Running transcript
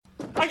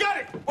I got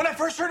it! When I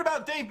first heard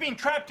about Dave being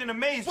trapped in a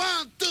maze...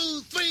 1, 2,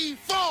 3,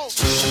 4!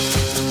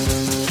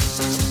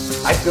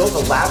 I built a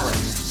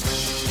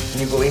labyrinth.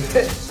 Can you believe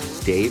it?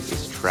 Dave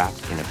is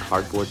trapped in a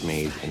cardboard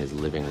maze in his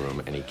living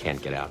room and he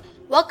can't get out.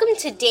 Welcome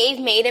to Dave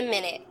Made a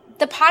Minute,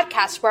 the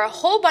podcast where a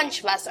whole bunch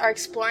of us are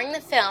exploring the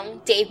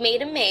film Dave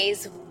Made a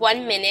Maze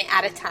 1 minute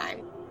at a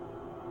time.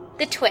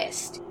 The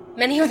twist.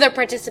 Many of the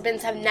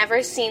participants have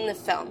never seen the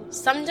film.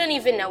 Some don't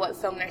even know what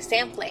film they're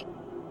sampling.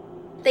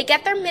 They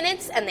get their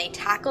minutes and they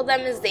tackle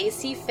them as they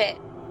see fit.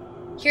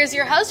 Here's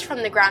your host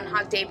from the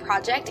Groundhog Day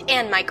Project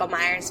and Michael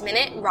Myers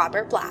Minute,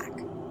 Robert Black.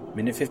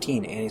 Minute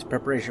 15, Annie's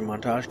preparation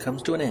montage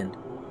comes to an end,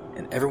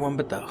 and everyone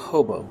but the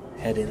hobo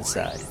head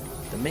inside.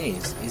 The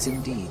maze is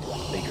indeed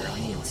bigger on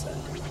the inside.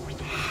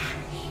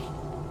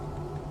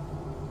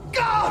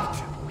 God!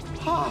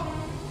 Oh,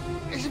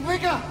 it's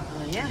bigger!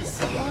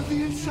 Yes. On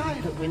the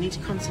inside. But we need to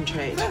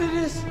concentrate. There it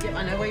is. Yeah,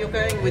 I know where you're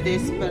going with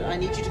this, but I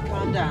need you to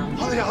calm down.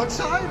 On the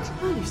outside.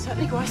 Oh, you've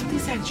certainly grasped the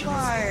essentials.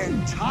 My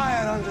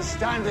entire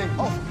understanding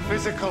of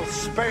physical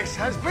space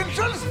has been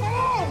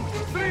transformed.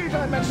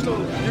 Three-dimensional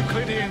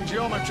Euclidean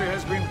geometry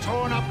has been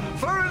torn up,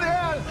 flew in the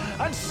air,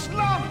 and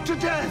snubbed to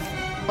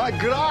death. My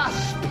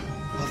grasp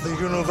of the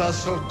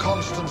universal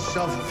constants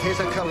of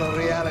physical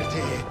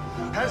reality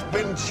has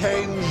been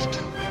changed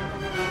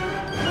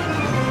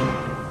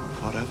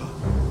forever.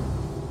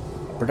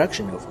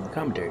 Production note from the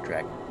commentary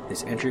track.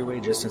 This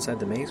entryway just inside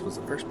the maze was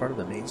the first part of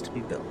the maze to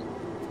be built.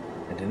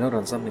 And to note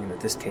on something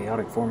that this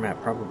chaotic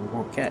format probably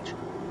won't catch,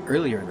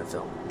 earlier in the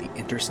film, the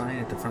enter sign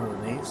at the front of the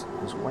maze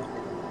was white.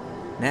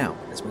 Now,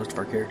 as most of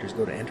our characters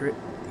go to enter it,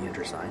 the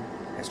enter sign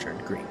has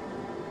turned green.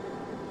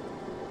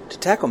 To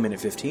tackle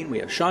Minute 15, we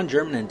have Sean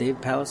German and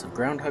Dave Pallas of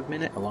Groundhog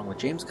Minute, along with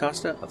James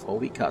Costa of Whole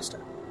Wheat Costa.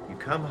 You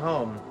come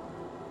home,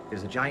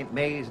 there's a giant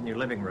maze in your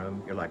living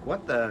room. You're like,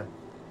 what the?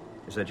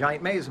 There's a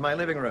giant maze in my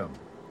living room.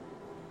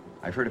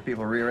 I've heard of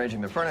people rearranging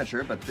the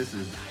furniture, but this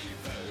is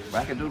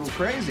wackadoodle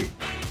crazy.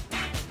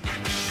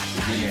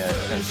 Give me a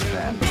sense of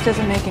that. This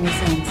doesn't make any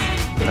sense.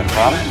 The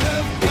problem?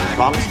 The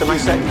promise to my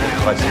segment.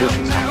 But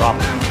solutions to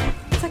problem.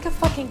 It's like a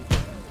fucking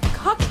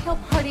cocktail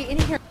party in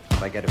here.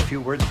 I get a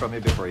few words from you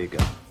before you go.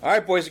 All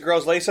right, boys and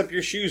girls, lace up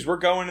your shoes. We're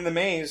going in the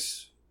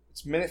maze.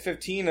 It's minute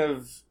 15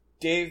 of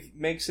Dave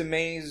Makes a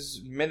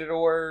Maze,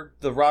 Minotaur,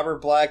 the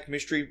Robert Black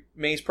Mystery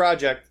Maze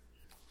Project.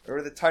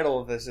 Whatever the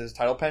title of this is,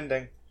 title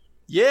pending.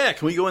 Yeah,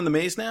 can we go in the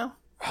maze now?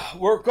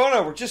 We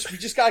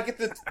just gotta get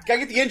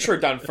the intro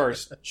done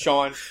first,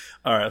 Sean.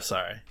 All right, I'm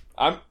sorry.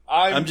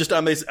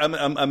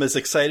 I'm as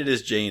excited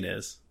as Jane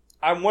is.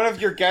 I'm one of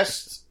your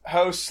guest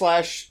hosts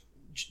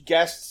 /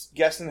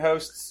 guest and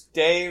hosts,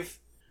 Dave.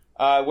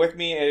 With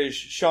me is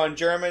Sean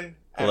German and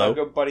Hello. my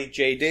good buddy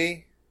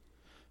JD.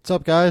 What's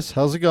up, guys?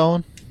 How's it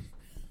going?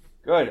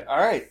 Good. All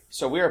right.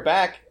 So we are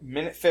back,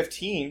 minute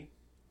 15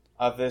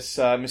 of this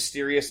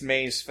mysterious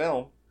maze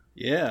film.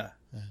 Yeah.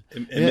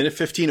 And minute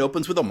 15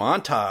 opens with a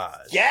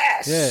montage.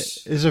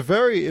 Yes. Yeah,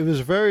 it was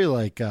very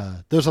like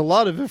there's a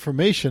lot of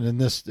information in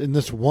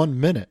this 1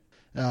 minute.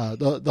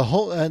 The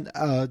whole and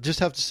just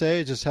have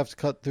to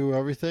cut through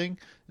everything.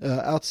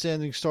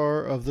 Outstanding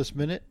star of this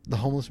minute, the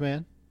homeless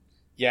man.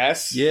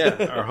 Yes.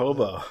 Yeah, our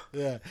hobo.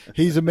 Yeah,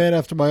 he's a man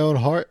after my own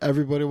heart.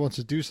 Everybody wants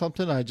to do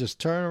something. I just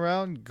turn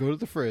around, go to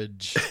the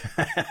fridge.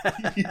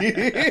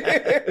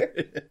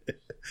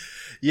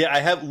 Yeah, I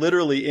have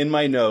literally in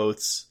my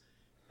notes,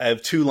 I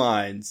have 2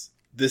 lines.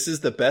 This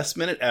is the best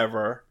minute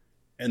ever.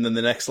 And then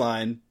the next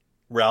line,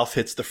 Ralph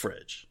hits the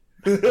fridge.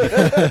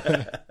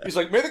 He's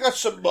like, maybe they got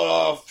some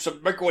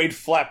microwave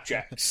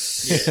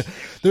flapjacks. Yeah.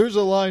 There's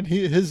a line,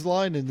 his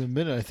line in the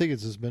minute, I think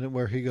it's his minute,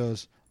 where he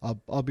goes,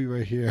 I'll be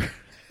right here.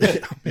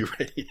 I'll be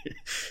right here.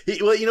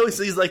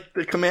 He's like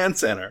the command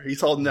center.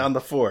 He's holding down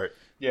the fort.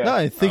 Yeah. No,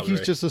 I think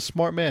he's just a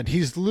smart man.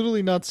 He's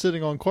literally not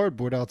sitting on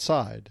cardboard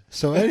outside.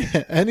 So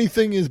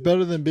anything is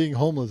better than being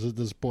homeless at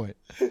this point.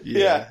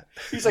 Yeah.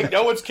 He's like,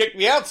 no one's kicked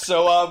me out,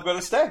 so I'm going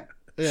to stay.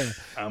 Yeah.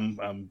 I'm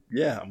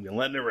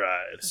letting it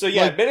ride. So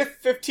yeah, minute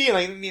 15.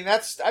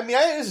 That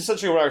is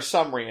essentially what our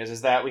summary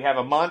is that we have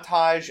a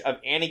montage of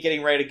Annie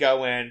getting ready to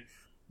go in.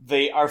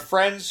 Our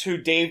friends who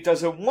Dave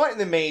doesn't want in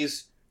the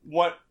maze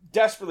want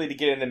desperately to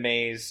get in the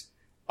maze.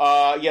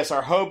 Yes,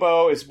 our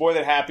hobo is more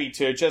than happy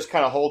to just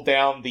kind of hold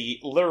down the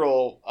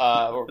literal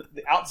or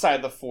the outside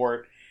of the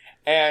fort,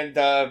 and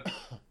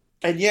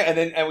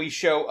we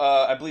show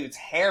I believe it's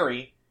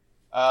Harry.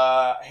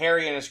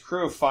 Harry and his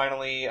crew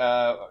finally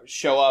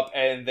show up,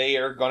 and they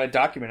are going to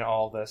document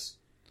all of this.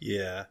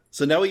 Yeah.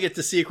 So now we get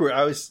to see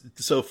where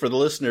so for the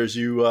listeners,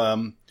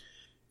 you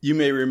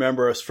may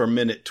remember us from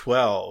minute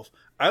 12.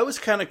 I was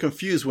kind of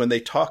confused when they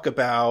talk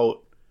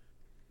about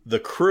the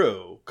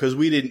crew because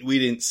we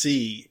didn't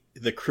see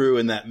the crew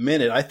in that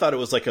minute. I thought it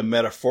was like a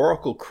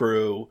metaphorical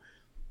crew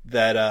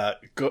that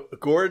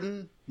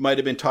Gordon might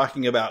have been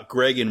talking about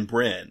Greg and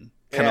Bryn.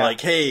 Kind of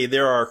like, hey,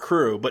 they're our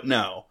crew. But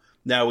no.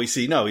 Now we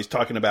see, he's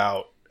talking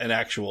about an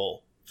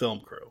actual film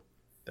crew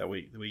that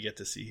we get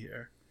to see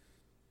here.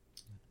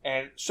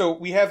 And so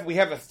we have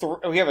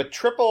a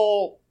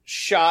triple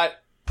shot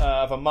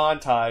of a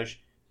montage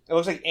It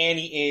looks like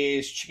Annie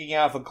is checking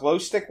out if a glow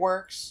stick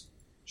works.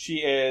 She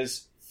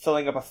is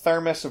filling up a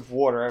thermos of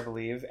water, I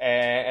believe,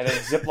 and then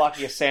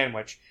ziplocking a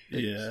sandwich.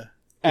 Yeah.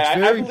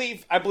 And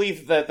I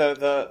believe that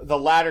the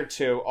latter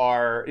two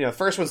are, the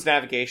first one's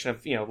navigation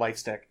of, light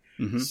stick.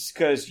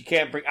 Because you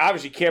can't bring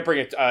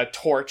a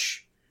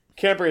torch.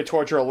 Can't bring a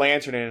torch or a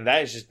lantern in, and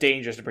that is just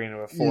dangerous to bring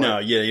into a fort. No,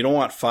 yeah, you don't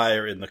want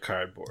fire in the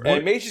cardboard.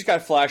 And maybe she's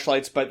got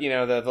flashlights, but,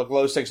 the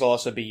glow sticks will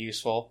also be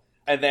useful.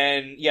 And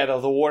then,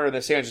 the water and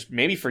the sandwiches,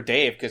 maybe for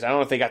Dave, because I don't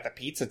know if they got the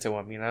pizza to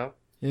him,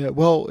 Yeah,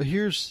 well,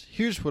 here's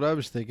what I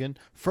was thinking.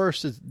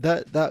 First, is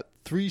that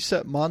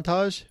 3-set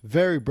montage,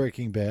 very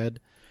Breaking Bad.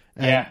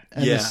 And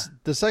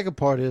the second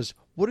part is,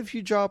 what if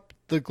you drop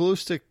the glow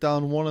stick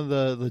down one of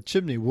the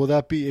chimney? Will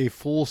that be a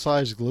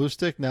full-size glow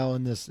stick now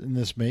in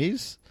this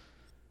maze?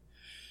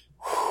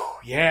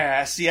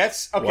 Yeah, see,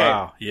 that's okay.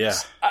 Wow, yeah.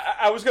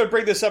 I was going to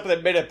bring this up in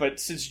a minute, but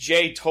since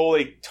Jay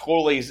totally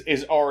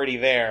is already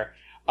there,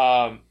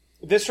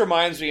 this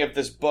reminds me of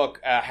this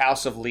book,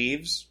 House of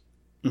Leaves,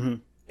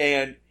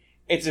 and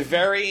it's a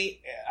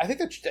very. I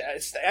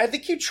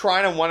think you're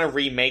trying to want to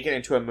remake it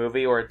into a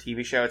movie or a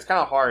TV show. It's kind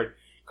of hard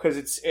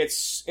because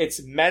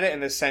it's meta in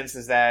the sense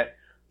is that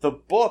the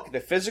book, the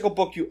physical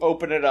book, you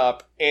open it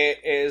up, it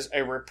is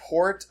a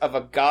report of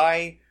a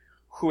guy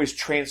who is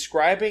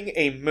transcribing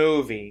a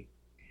movie.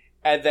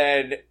 And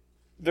then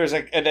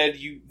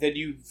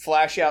you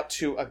flash out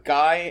to a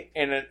guy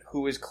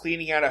who is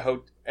cleaning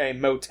out a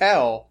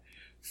motel,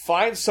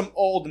 finds some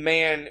old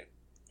man,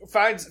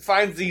 finds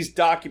these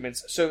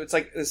documents. So it's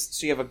like this.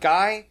 So you have a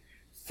guy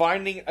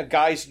finding a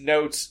guy's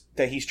notes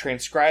that he's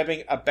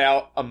transcribing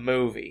about a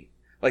movie.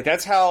 Like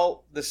that's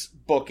how this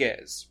book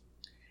is.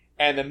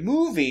 And the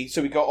movie,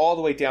 so we go all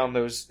the way down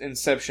those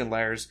Inception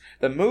layers.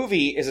 The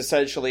movie is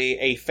essentially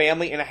a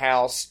family in a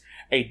house.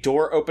 A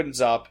door opens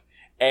up,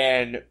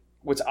 and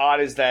what's odd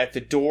is that the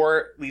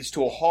door leads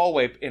to a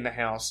hallway in the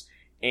house,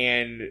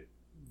 and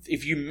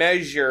if you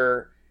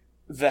measure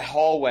the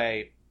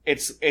hallway,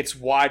 it's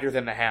wider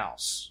than the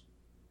house.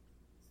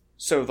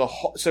 So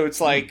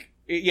it's like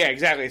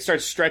exactly. It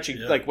starts stretching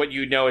like what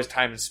you know as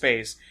time and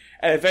space,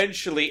 and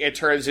eventually it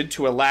turns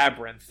into a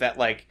labyrinth that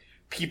like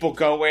people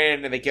go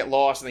in and they get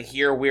lost and they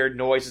hear weird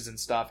noises and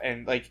stuff,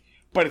 and like,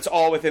 but it's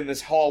all within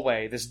this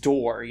hallway, this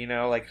door.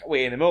 Like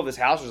wait, in the middle of this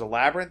house there's a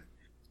labyrinth.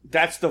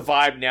 That's the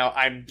vibe now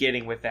I'm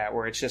getting with that,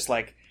 where it's just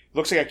like,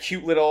 looks like a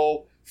cute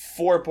little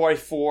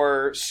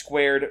 4x4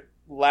 squared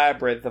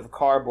labyrinth of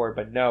cardboard,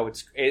 but no,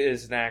 it's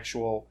an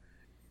actual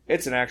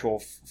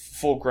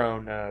full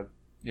grown,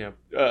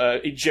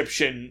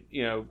 Egyptian,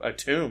 a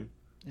tomb.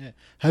 Yeah.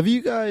 Have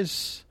you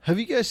guys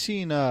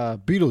seen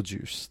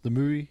Beetlejuice, the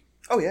movie?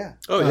 Oh yeah.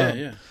 Oh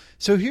yeah.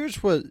 So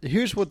here's what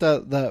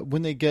that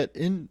when they get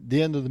in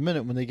the end of the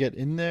minute, when they get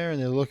in there and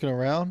they're looking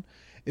around,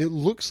 it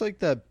looks like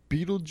that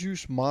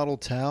Beetlejuice model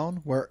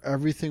town where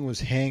everything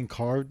was hand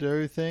carved,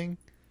 everything.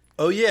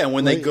 Oh yeah,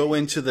 when they go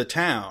into the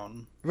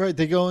town, right?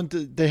 They go into.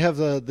 They have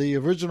the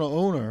original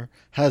owner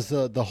has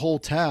the whole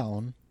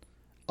town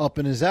up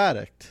in his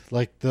attic,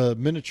 like the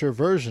miniature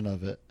version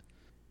of it,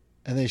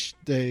 and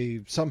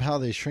they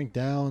somehow shrink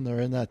down. They're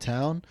in that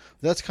town.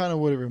 That's kind of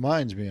what it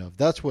reminds me of.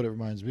 That's what it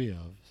reminds me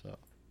of. So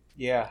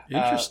yeah,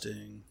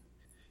 interesting.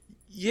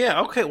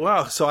 Yeah. Okay.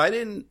 Wow. So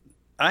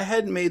I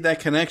hadn't made that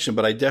connection,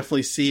 but I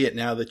definitely see it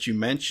now that you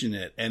mention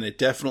it, and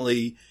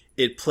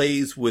it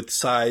plays with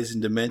size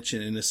and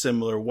dimension in a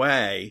similar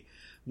way.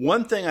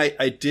 One thing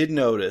I did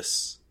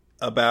notice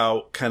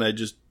about kind of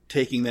just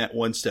taking that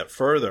one step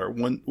further,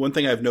 one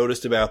thing I've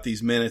noticed about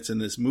these minutes in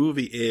this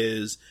movie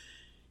is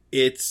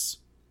it's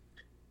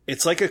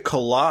like a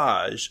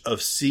collage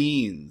of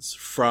scenes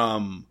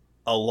from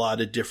a lot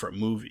of different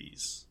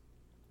movies.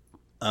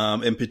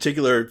 In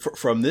particular,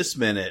 from this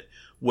minute,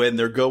 when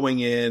they're going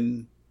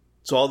in.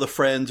 So all the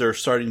friends are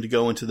starting to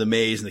go into the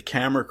maze, and the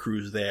camera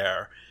crew's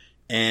there.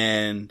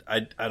 And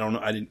I don't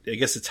know. I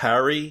guess it's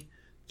Harry.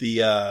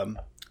 The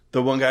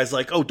one guy's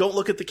like, "Oh, don't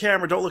look at the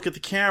camera! Don't look at the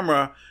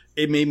camera!"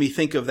 It made me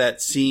think of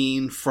that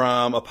scene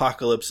from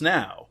Apocalypse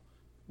Now,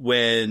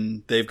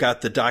 when they've got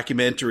the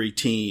documentary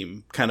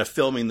team kind of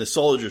filming the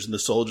soldiers, and the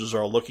soldiers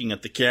are all looking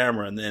at the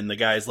camera, and then the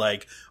guy's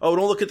like, "Oh,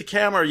 don't look at the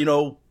camera!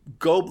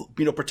 Go,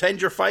 pretend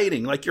you're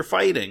fighting, like you're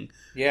fighting."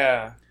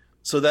 Yeah.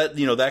 So that,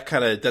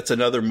 that's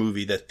another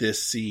movie that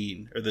this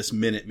scene or this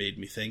minute made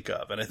me think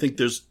of. And I think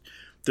there's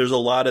a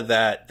lot of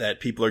that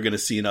people are going to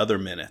see in other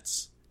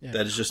minutes. Yeah.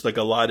 That is just like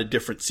a lot of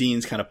different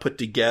scenes kind of put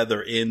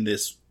together in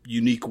this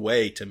unique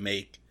way to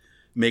make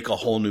a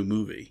whole new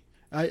movie.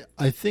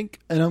 I think,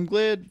 and I'm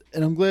glad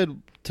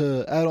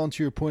to add on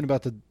to your point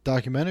about the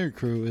documentary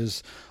crew,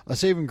 is a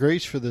saving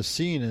grace for this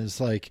scene is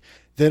like,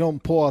 they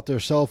don't pull out their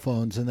cell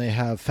phones and they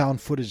have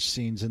found footage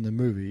scenes in the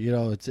movie.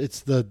 It's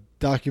the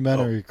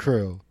documentary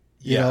crew.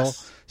 You know?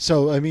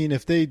 So, I mean,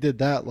 if they did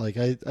that, like,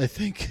 I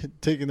think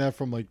taking that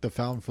from, like, the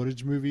found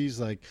footage movies,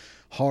 like,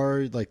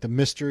 horror, like, the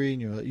mystery,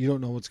 and you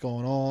don't know what's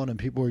going on, and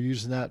people are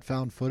using that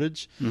found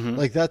footage,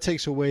 like, that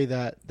takes away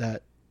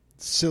that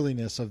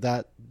silliness of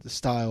that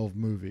style of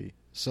movie.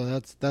 So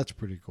that's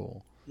pretty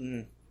cool.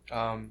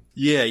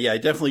 Yeah, I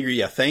definitely agree.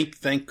 Yeah,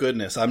 thank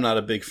goodness. I'm not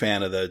a big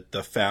fan of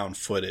the found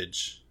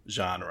footage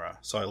genre,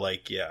 so I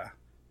like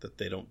that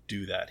they don't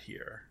do that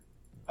here.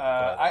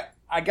 I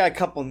got a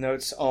couple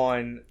notes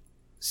on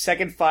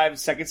second 5,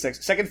 second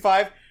 6. Second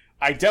 5,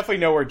 I definitely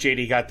know where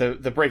JD got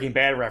the Breaking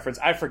Bad reference.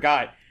 I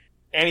forgot.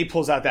 And he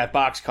pulls out that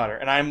box cutter,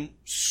 and I'm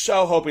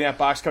so hoping that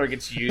box cutter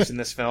gets used in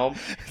this film.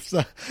 It's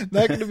not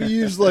going to be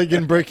used like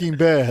in Breaking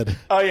Bad.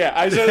 Oh yeah,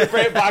 I saw the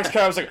great box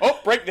cutter. I was like, oh,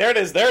 there it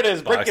is,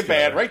 Breaking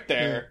Bad, right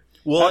there.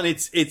 Well, and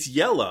it's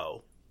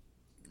yellow,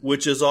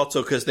 which is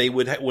also because they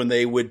would when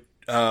they were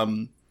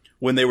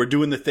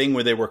doing the thing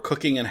where they were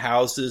cooking in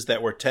houses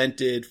that were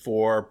tented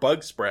for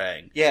bug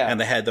spraying, and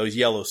they had those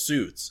yellow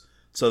suits.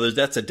 So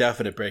that's a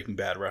definite Breaking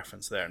Bad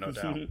reference there, no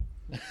doubt.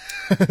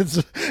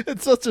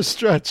 It's such a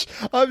stretch.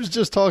 I was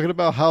just talking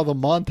about how the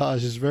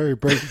montage is very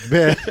Breaking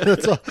Bad.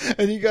 That's all,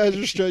 and you guys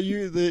are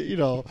you're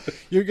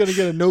going to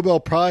get a Nobel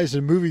Prize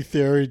in movie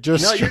theory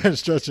just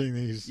stretching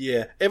these.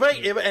 Yeah. If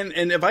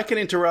I can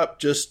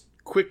interrupt just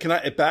quick, can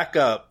I back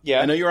up?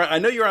 Yeah. I know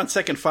you're on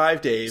second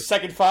 5, Dave.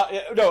 Second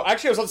 5. No,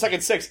 actually, I was on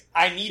second 6.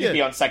 I need to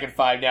be on second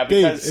 5 now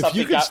because Dave, if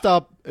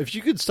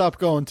you could stop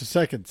going to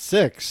second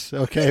 6,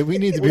 okay, we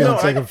need to be on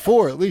second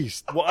 4 at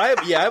least. Well, I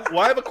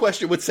have a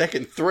question with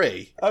second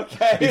 3.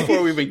 Okay.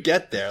 Before we even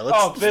get there,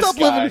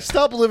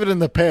 stop living in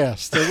the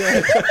past.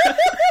 Okay?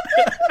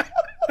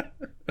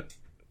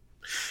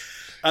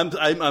 I've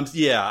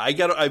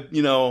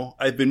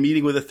been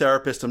meeting with a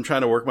therapist. I'm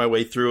trying to work my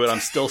way through it.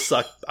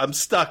 I'm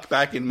stuck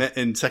back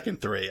in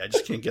second 3. I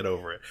just can't get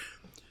over it.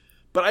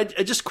 But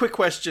I just quick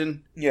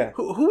question. Yeah.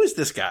 Who is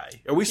this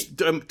guy?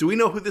 Do we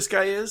know who this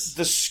guy is?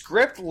 The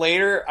script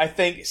later, I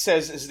think,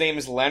 says his name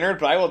is Leonard,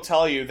 but I will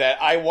tell you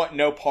that I want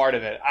no part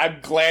of it. I'm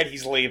glad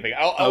he's leaving.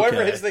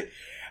 However, his thing.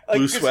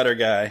 Blue sweater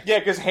guy. Yeah,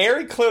 because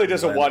Harry clearly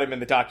doesn't want him in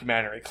the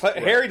documentary.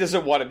 Harry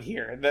doesn't want him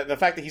here. The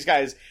fact that he's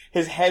got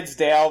his head's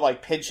down,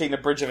 like pinching the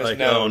bridge of his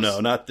nose. Oh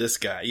no, not this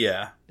guy.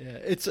 Yeah. Yeah.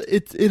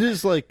 It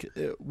is like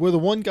where the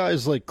one guy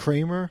is like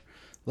Kramer,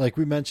 like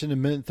we mentioned in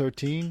minute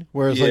 13,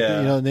 whereas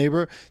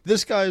neighbor.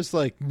 This guy is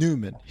like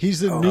Newman.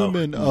 He's the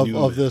Newman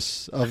of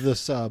this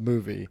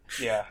movie.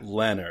 Yeah.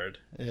 Leonard.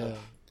 Yeah.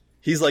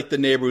 He's like the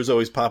neighbor who's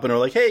always popping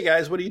over, like, "Hey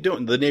guys, what are you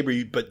doing?" The neighbor,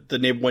 but the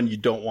neighbor one you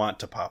don't want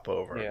to pop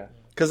over. Yeah.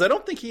 Because I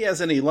don't think he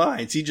has any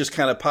lines. He just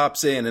kind of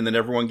pops in, and then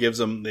everyone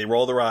they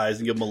roll their eyes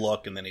and give him a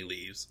look, and then he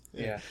leaves.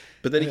 Yeah.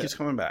 But then he keeps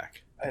coming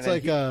back. It's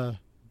like,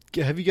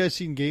 have you guys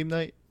seen Game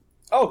Night?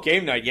 Oh,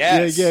 Game Night,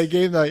 yes. Yeah,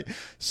 Game Night.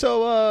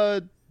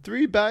 So,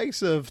 3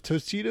 bags of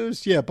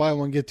Tostitos? Yeah, buy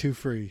one, get 2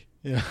 free.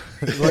 Yeah,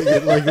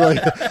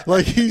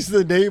 like he's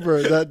the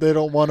neighbor that they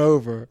don't want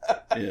over.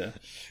 Yeah.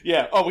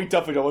 Yeah. Oh, we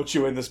definitely don't want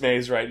you in this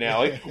maze right now.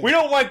 Like, we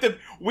don't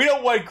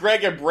want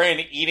Greg and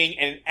Brandon eating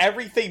an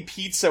everything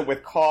pizza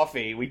with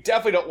coffee. We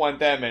definitely don't want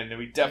them in, and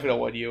we definitely don't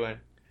want you in.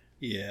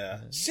 Yeah.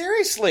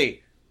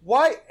 Seriously,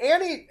 why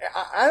Andy?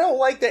 I don't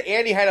like that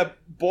Andy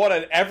bought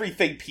an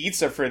everything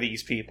pizza for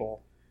these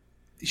people.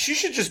 She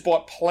should just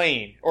bought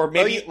plain, or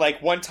maybe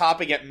like one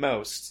topping at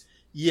most.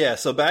 Yeah,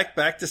 so back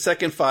to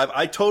second 5.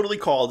 I totally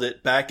called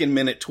it back in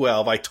minute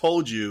 12. I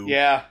told you.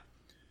 Yeah.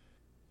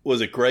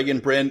 Was it Greg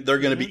and Brent? They're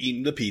going to be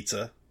eating the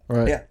pizza.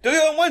 Right. Yeah. They're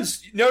the only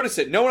ones. Notice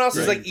it. No one else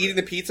is like eating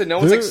the pizza. No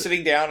one's like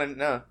sitting down and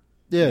no.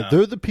 Yeah,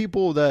 they're the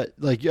people that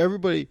like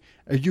everybody.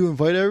 You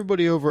invite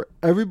everybody over.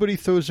 Everybody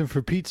throws in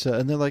for pizza,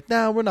 and they're like,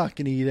 "Nah, we're not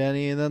going to eat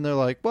any." And then they're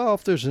like, "Well,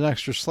 if there's an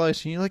extra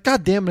slice," and you're like,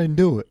 "God damn it, I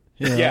knew it."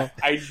 You know? Yeah,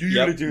 I knew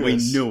you to do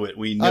this.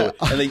 We knew it.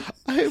 And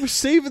I was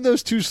saving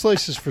those 2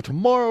 slices for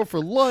tomorrow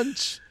for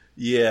lunch.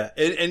 Yeah,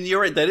 and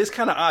you're right. That is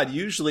kind of odd.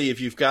 Usually, if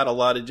you've got a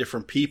lot of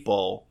different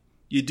people,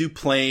 you do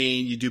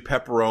plain, you do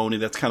pepperoni.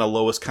 That's kind of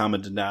lowest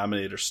common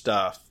denominator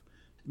stuff.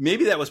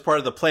 Maybe that was part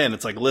of the plan.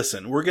 It's like,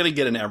 listen, we're going to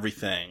get in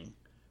everything,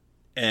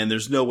 and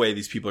there's no way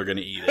these people are going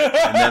to eat it.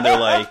 And then they're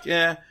like,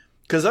 yeah.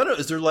 Because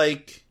is there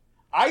like...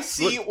 I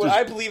see what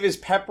I believe is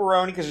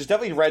pepperoni, because there's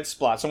definitely red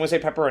spots. So I'm going to say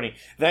pepperoni.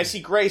 Then I see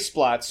gray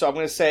spots, so I'm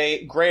going to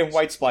say gray and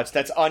white spots.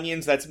 That's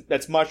onions,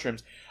 that's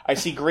mushrooms. I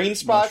see green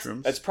spots.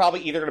 Mushrooms. That's probably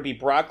either going to be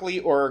broccoli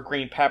or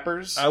green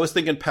peppers. I was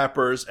thinking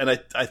peppers, and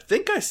I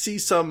think I see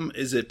some,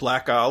 is it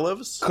black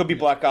olives? Could be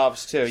black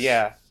olives too,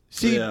 yeah.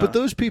 See, but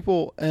those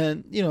people,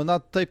 and,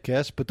 not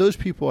typecast, but those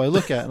people I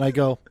look at and I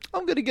go,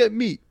 I'm going to get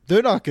meat.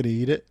 They're not going to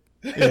eat it.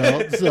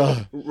 So.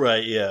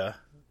 Right, yeah.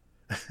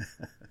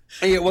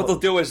 Yeah, what they'll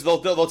do is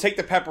they'll take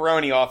the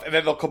pepperoni off, and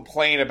then they'll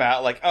complain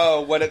about, like, oh,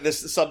 what if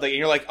this is something, and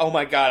you're like, oh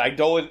my god,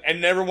 I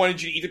never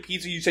wanted you to eat the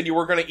pizza. You said you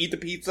were going to eat the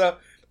pizza.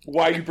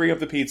 Why do you bring up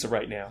the pizza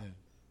right now? Yeah.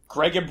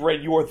 Greg and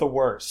Brent, you are the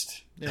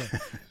worst. Yeah.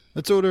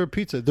 Let's order a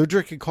pizza. They're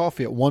drinking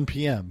coffee at 1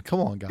 p.m. Come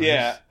on, guys.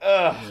 Yeah.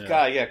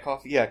 God, yeah,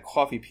 coffee. Yeah,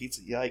 coffee,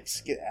 pizza.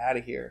 Yikes. Get out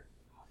of here.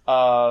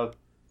 All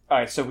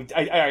right, so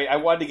I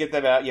wanted to get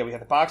them out. Yeah, we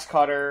had the box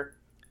cutter.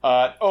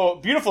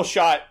 Beautiful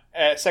shot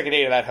at second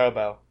 8 of that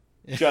hobo.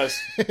 Just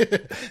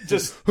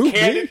Who,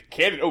 candid.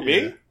 Oh,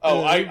 me? Yeah.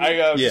 Oh, I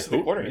yeah, just in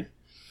the corner.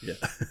 Yeah.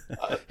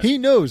 He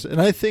knows,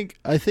 and I think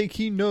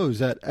he knows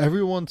that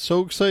everyone's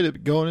so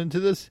excited going into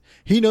this.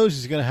 He knows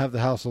he's going to have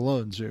the house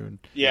alone soon.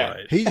 Yeah.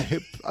 Right. He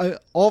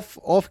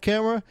off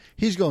camera,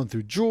 he's going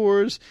through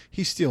drawers,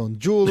 he's stealing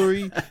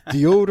jewelry,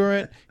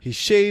 deodorant, he's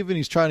shaving,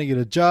 he's trying to get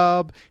a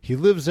job. He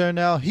lives there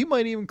now. He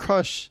might even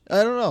crush,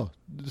 I don't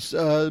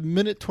know,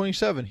 minute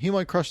 27. He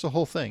might crush the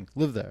whole thing,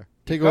 live there,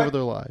 take over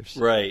their lives.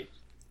 Right.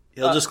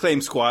 He'll just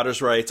claim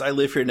squatters' rights. I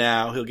live here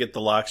now. He'll get the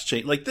locks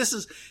changed. Like,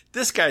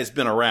 this guy's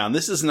been around.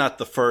 This is not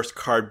the first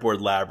cardboard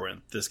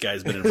labyrinth this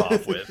guy's been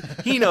involved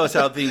with. He knows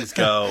how things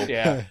go.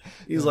 Yeah.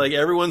 He's like,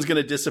 everyone's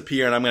going to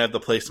disappear, and I'm going to have the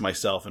place to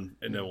myself in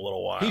a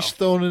little while. He's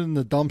throwing it in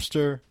the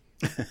dumpster.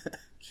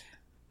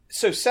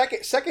 So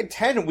second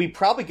 10, we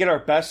probably get our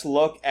best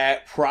look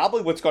at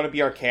probably what's going to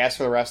be our cast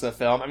for the rest of the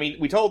film. I mean,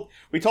 we told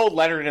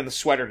Leonard in the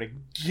sweater to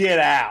get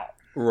out.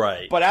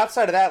 Right. But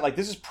outside of that, like,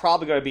 this is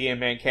probably going to be a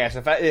main cast.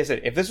 In fact,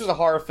 if this was a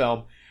horror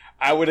film,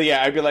 I'd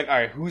be like, all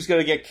right, who's going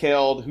to get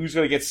killed? Who's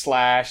going to get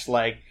slashed?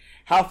 Like,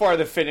 how far are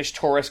the Finnish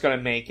tourists going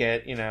to make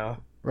it? You know?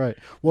 Right.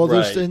 Well,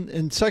 there's Right.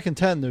 in second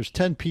 10, there's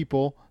 10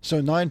 people, so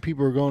 9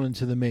 people are going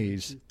into the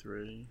maze.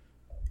 3,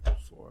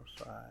 4,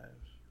 5,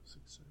 6,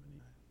 7,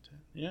 8, 10.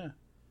 Yeah.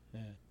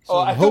 So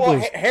I think,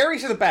 hopefully,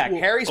 Harry's in the back.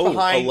 Harry's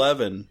behind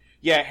 11.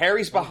 Yeah,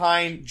 Harry's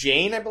behind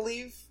Jane, I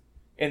believe,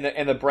 in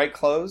the bright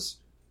clothes.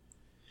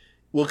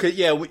 Well,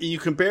 you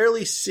can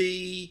barely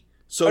see.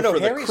 So for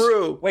Harry's, the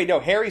crew, wait,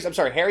 no, I'm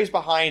sorry. Harry's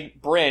behind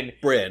Bryn.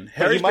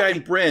 Harry's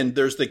behind Bryn.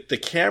 There's the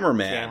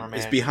cameraman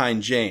is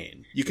behind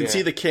Jane. You can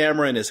see the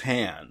camera in his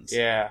hands.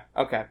 Yeah.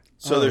 Okay.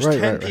 So there's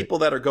 10 people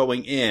that are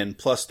going in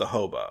plus the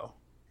hobo.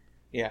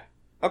 Yeah.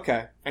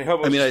 Okay. And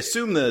hobo. I mean, I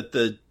assume that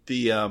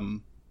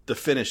the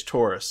Finnish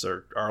tourists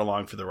are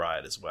along for the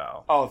ride as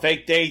well. Oh,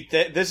 they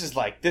this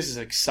is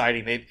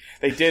exciting.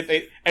 I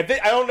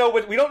don't know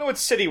we don't know what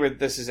city where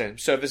this is in.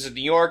 So if this is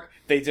New York,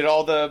 they did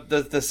all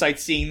the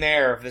sightseeing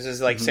there. If this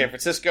is like San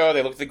Francisco,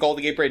 they looked at the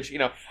Golden Gate Bridge. You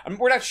know,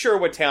 we're not sure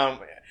what town.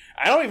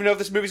 I don't even know if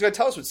this movie's going to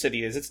tell us what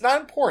city it is. It's not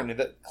important.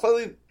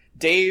 Clearly,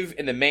 Dave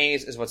in the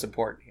maze is what's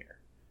important here,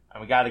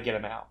 and we got to get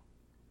him out.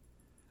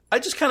 I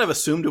just kind of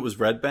assumed it was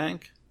Red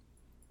Bank.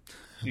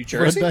 New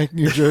Jersey? Red Bank,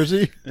 New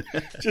Jersey.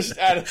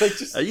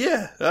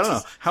 Yeah, I don't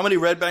know. How many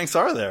Red Banks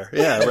are there?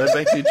 Yeah, Red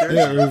Bank, New Jersey.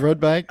 Yeah, Red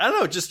Bank. I don't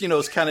know. Just,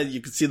 it's kind of,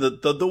 you can see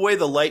the way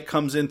the light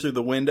comes in through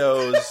the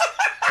windows.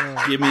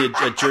 Give me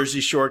a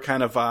Jersey Shore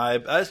kind of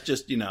vibe. That's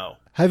just,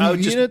 Have you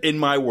eaten it? In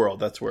my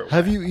world, that's where it was.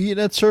 Have you eaten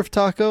at Surf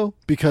Taco?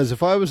 Because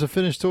if I was a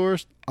Finnish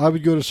tourist, I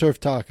would go to Surf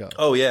Taco.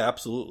 Oh, yeah,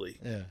 absolutely.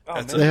 Yeah.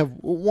 They have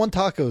one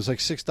taco is like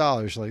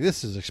 $6. Like,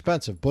 this is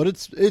expensive, but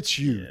it's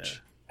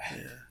huge.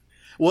 Yeah.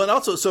 Well, and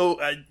also, so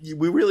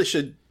we really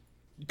should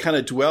kind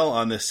of dwell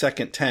on this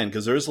second 10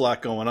 because there's a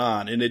lot going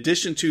on. In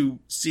addition to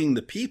seeing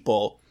the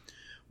people,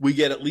 we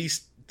get at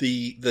least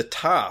the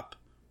top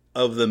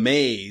of the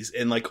maze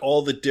and like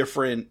all the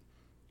different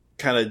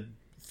kind of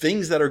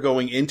things that are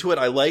going into it.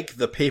 I like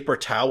the paper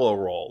towel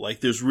roll.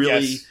 Like there's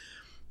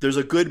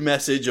a good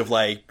message of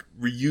like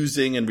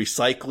reusing and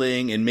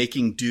recycling and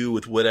making do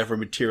with whatever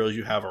materials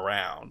you have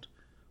around.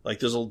 Like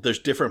there's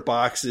different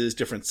boxes,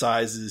 different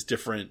sizes,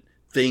 different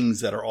things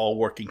that are all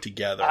working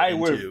together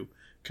into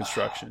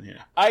construction here.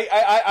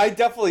 I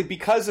definitely,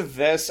 because of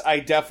this, I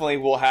definitely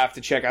will have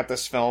to check out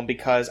this film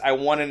because I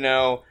want to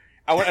know.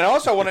 I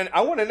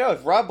want to know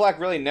if Rob Black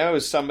really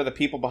knows some of the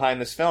people behind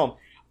this film.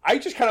 I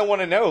just kind of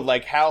want to know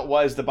like how it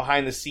was the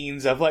behind the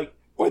scenes of like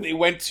when they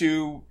went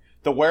to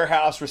the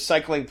warehouse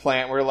recycling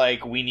plant where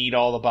like we need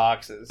all the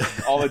boxes,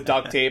 all the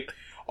duct tape,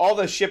 all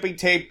the shipping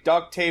tape,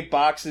 duct tape,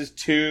 boxes,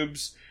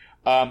 tubes.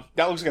 That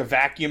looks like a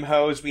vacuum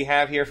hose we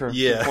have here for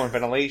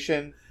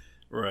ventilation.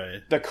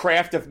 Right. The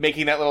craft of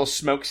making that little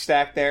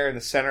smokestack there in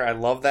the center, I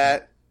love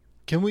that.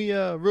 Can we,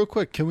 real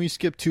quick,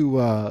 skip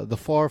to the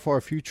far,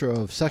 far future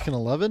of Second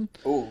 11?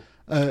 Ooh.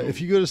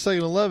 If you go to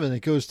Second 11,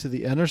 it goes to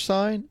the enter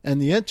sign,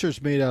 and the enter's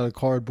made out of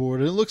cardboard,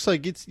 and it looks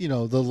like it's, the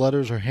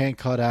letters are hand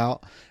cut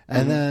out,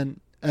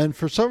 and and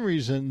for some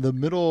reason, the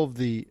middle of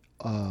the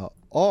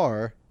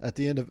R at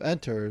the end of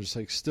enter is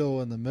like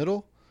still in the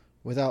middle.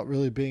 Without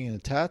really being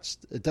attached,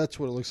 that's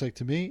what it looks like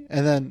to me.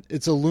 And then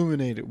it's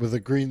illuminated with a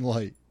green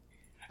light.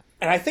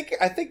 And I think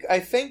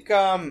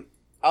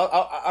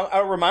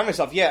I'll remind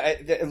myself. Yeah,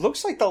 it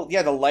looks like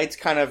the light's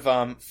kind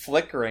of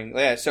flickering.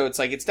 Yeah, so it's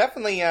like it's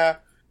definitely a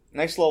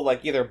nice little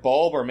like either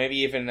bulb or maybe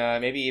even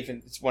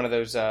it's one of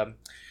those where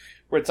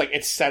it's like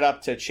it's set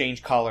up to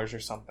change colors or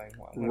something.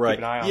 Right. Keep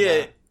an eye on yeah.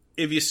 that.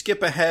 If you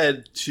skip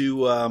ahead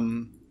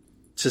to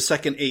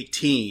second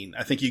 18,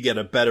 I think you get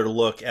a better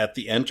look at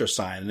the enter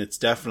sign, and it's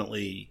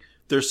definitely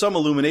there's some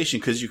illumination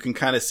because you can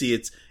kind of see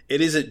it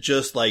isn't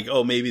just like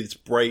maybe it's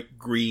bright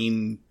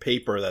green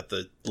paper that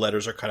the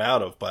letters are cut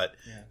out of, but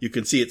you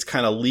can see it's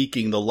kind of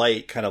leaking. The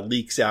light kind of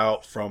leaks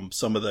out from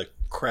some of the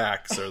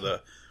cracks or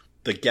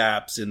the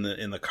gaps in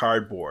the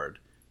cardboard.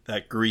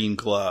 That green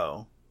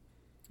glow.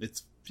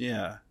 It's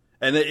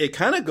and it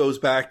kind of goes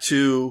back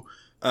to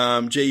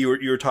Jay. You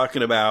were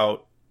talking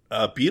about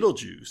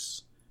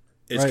Beetlejuice.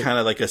 It's Right. kind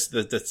of like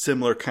that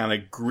similar kind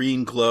of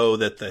green glow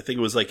that I think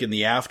it was like in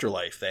the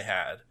Afterlife they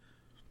had.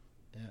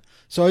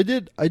 So I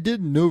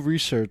did no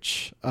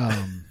research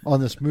on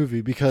this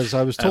movie because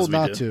I was As told we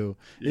not do. to.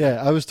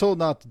 Yeah, I was told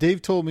not to.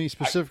 Dave told me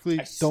specifically,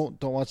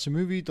 don't watch the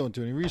movie, don't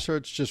do any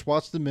research, just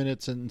watch the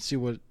minutes and see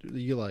what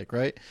you like,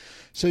 right?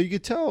 So you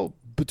could tell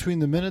between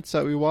the minutes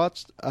that we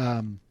watched,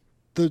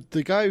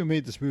 the guy who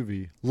made this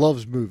movie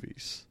loves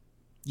movies.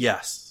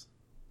 Yes.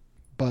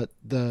 But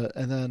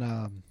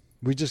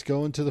we just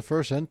go into the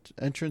first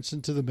entrance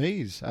into the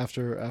maze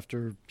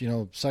after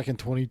second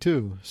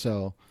 22.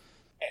 So.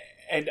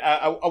 And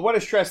I want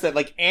to stress that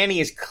like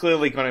Annie is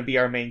clearly going to be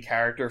our main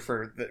character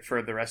for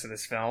the rest of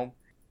this film,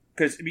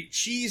 because I mean,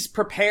 she's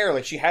prepared.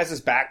 Like she has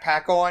this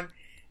backpack on,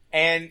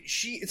 and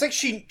she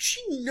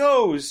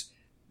knows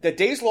that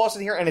Dave's lost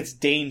in here and it's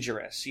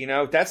dangerous. You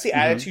know, that's the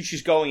attitude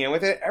she's going in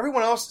with it.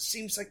 Everyone else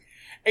seems like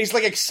he's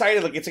like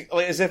excited, like it's like,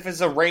 as if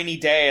it's a rainy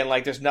day and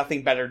like there's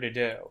nothing better to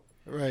do.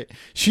 Right.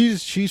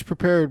 She's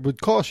prepared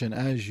with caution,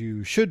 as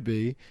you should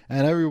be,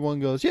 and everyone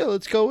goes, yeah,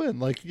 let's go in.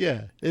 Like,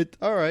 yeah,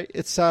 all right,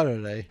 it's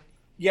Saturday.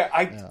 Yeah,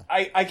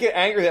 I get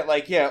angry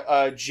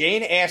that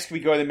Jane asked me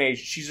to go to the maze.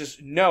 She's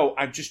just, no,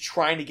 I'm just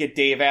trying to get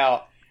Dave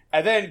out.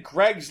 And then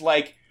Greg's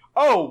like,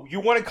 oh, you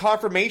want a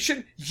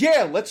confirmation?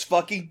 Yeah, let's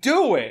fucking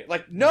do it.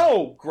 Like,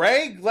 no,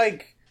 Greg,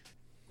 like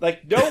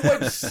no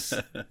one's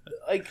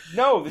like,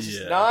 no,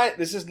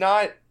 this is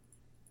not.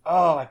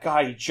 Oh my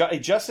god, he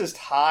just as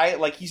high.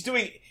 Like he's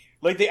doing,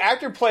 like the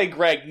actor playing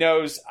Greg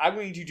knows I'm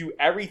going to do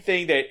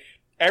everything that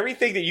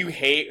you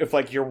hate with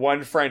like your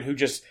one friend who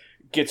just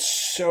gets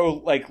so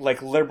like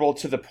liberal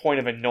to the point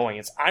of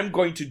annoyance. I'm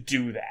going to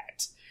do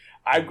that.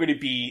 I'm going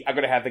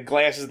to have the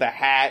glasses, the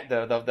hat,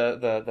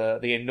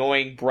 the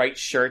annoying bright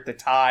shirt, the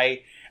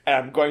tie, and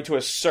I'm going to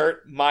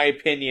assert my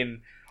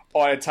opinion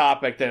on a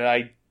topic that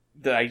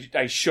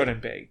I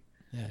shouldn't be.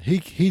 Yeah,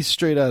 he's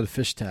straight out of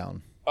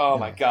Fishtown. Oh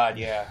my god,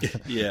 yeah.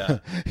 Yeah.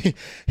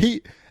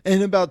 he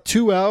in about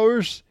 2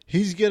 hours,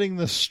 he's getting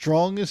the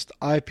strongest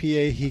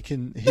IPA he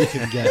can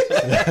get.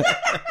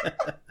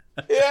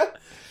 Yeah.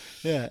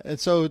 Yeah, and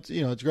so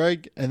it's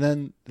Greg, and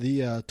then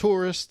the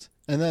tourist,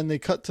 and then they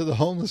cut to the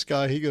homeless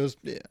guy. He goes,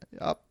 yeah,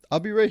 I'll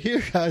be right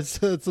here, guys.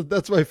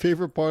 That's my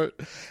favorite part.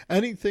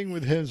 Anything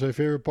with him is my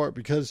favorite part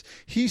because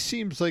he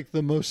seems like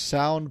the most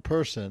sound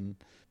person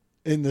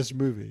in this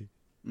movie.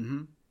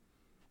 Mm-hmm.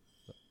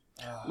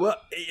 Well,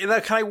 and I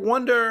kind of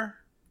wonder,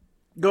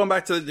 going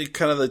back to the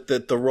kind of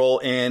the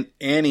role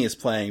Annie is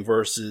playing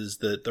versus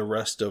the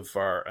rest of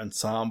our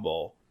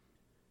ensemble,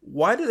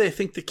 why do they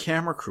think the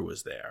camera crew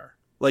is there?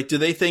 Like, do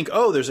they think,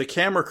 oh, there's a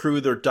camera crew,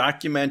 they're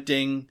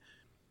documenting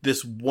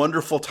this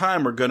wonderful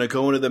time, we're going to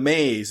go into the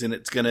maze, and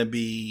it's going to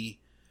be,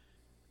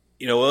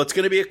 it's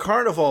going to be a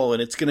carnival, and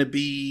it's going to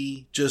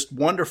be just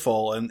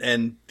wonderful,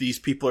 and these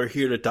people are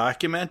here to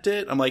document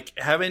it? I'm like,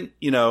 have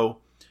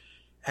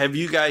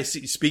you guys,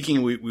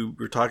 speaking, we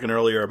were talking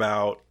earlier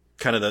about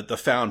kind of the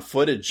found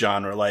footage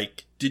genre,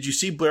 like, did you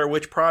see Blair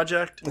Witch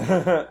Project?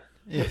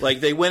 Like,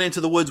 they went into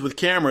the woods with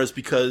cameras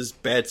because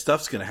bad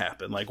stuff's going to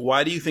happen. Like,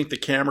 why do you think the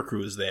camera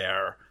crew is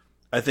there?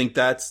 I think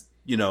that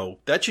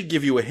should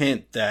give you a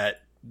hint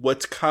that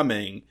what's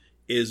coming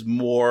is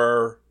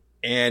more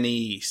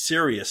Annie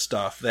serious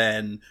stuff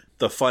than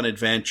the fun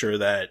adventure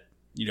that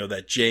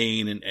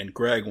Jane and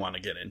Greg want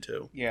to get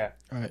into. Yeah.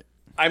 All right.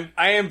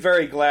 I am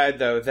very glad,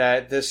 though,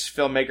 that this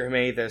filmmaker who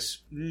made this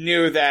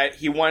knew that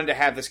he wanted to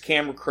have this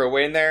camera crew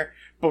in there,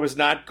 but was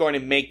not going to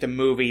make the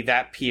movie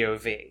that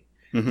POV.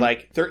 Mm-hmm.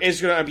 Like, there is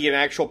going to be an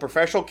actual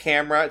professional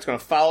camera. It's going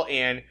to follow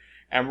in,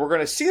 and we're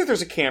going to see that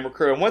there's a camera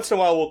crew. And once in a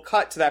while, we'll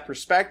cut to that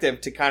perspective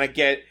to kind of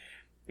get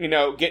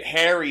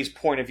Harry's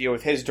point of view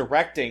with his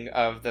directing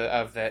of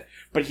that.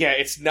 But yeah,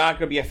 it's not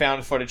going to be a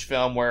found footage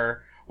film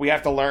where we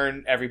have to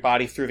learn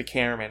everybody through the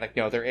cameraman. Like,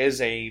 no, there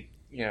is a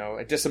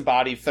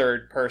disembodied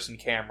third person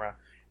camera,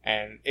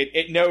 and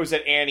it knows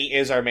that Annie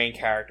is our main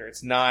character.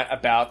 It's not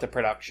about the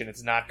production.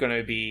 It's not going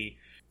to be,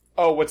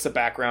 oh, what's the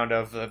background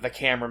of the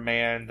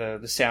cameraman,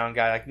 the sound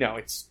guy? Like, no,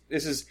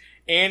 this is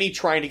Annie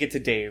trying to get to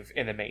Dave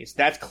in the maze.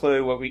 That's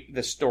clearly what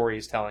the story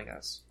is telling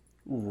us.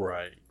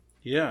 Right.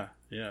 Yeah.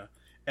 Yeah.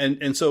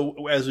 And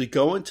so as we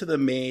go into the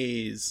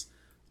maze,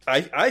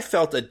 I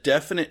felt a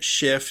definite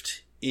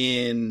shift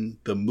in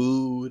the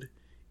mood,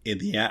 in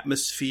the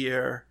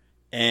atmosphere,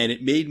 and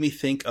it made me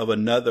think of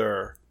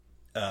another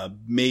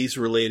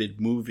maze-related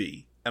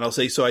movie. And I'll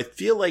say, so I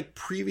feel like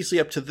previously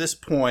up to this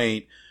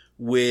point,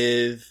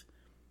 with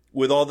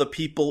all the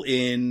people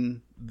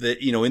in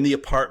the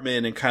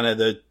apartment and kind of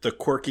the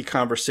quirky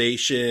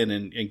conversation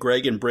and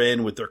Greg and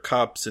Bryn with their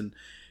cups and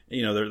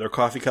their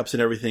coffee cups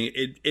and everything,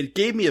 it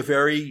gave me a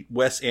very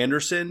Wes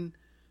Anderson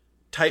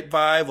type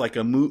vibe, like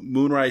a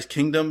Moonrise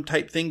Kingdom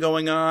type thing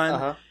going on.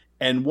 Uh-huh.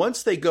 And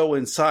once they go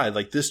inside,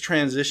 like this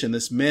transition,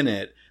 this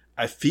minute,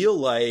 I feel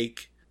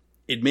like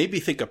it made me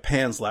think of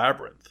Pan's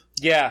Labyrinth.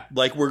 Yeah,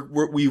 like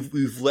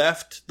we've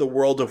left the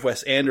world of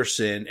Wes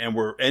Anderson and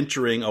we're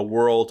entering a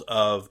world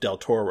of Del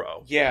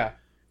Toro. Yeah,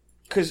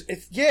 because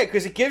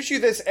it gives you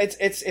this.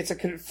 It's a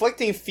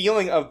conflicting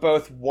feeling of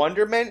both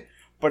wonderment,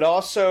 but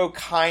also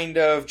kind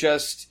of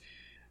just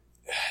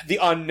the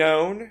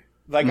unknown.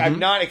 Like, I'm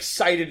not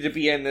excited to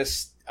be in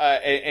this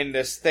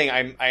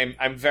thing.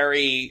 I'm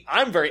very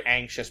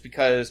anxious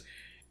because,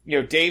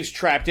 Dave's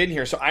trapped in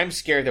here, so I'm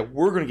scared that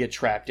we're going to get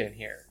trapped in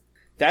here.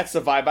 That's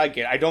the vibe I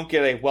get. I don't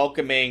get a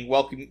welcome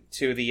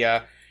to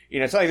the,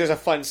 it's not like there's a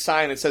fun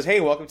sign that says,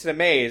 hey, welcome to the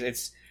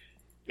maze.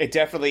 It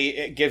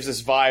definitely gives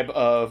this vibe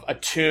of a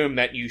tomb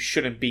that you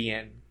shouldn't be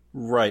in.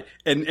 Right.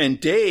 And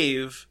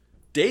Dave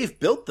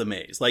built the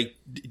maze. Like,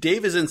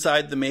 Dave is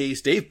inside the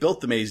maze. Dave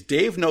built the maze.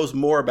 Dave knows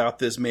more about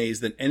this maze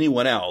than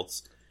anyone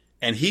else.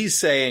 And he's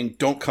saying,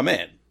 don't come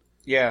in.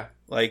 Yeah.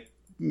 Like,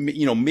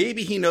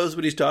 maybe he knows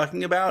what he's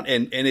talking about.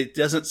 And it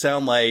doesn't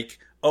sound like,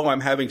 oh,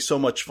 I'm having so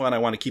much fun, I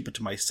want to keep it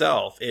to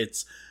myself.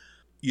 It's,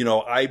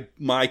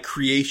 my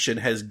creation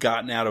has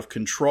gotten out of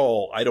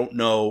control. I don't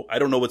know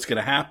what's going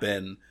to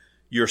happen.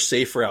 You're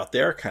safer out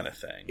there kind of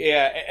thing.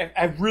 Yeah,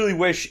 I really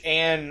wish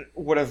Anne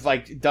would have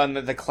done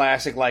the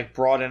classic,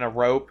 brought in a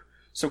rope,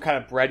 some kind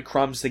of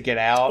breadcrumbs to get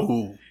out.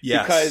 Ooh,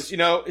 yes.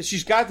 Because,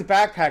 she's got the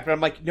backpack, but I'm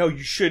like, no,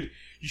 you should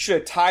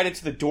have tied it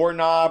to the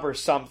doorknob or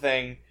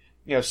something,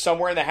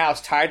 somewhere in the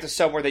house, tied to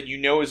somewhere that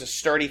is a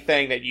sturdy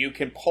thing that you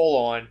can pull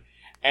on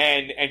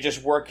and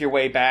just work your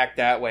way back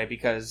that way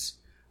because,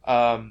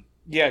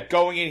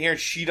 going in here,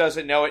 she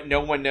doesn't know it,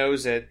 no one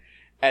knows it.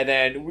 And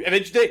then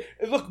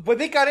when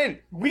they got in,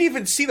 we didn't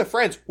even see the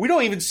friends. We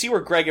don't even see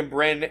where Greg and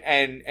Bryn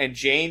and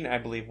Jane, I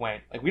believe,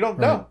 went. Like, we don't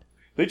know.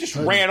 They just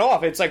ran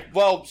off. It's like,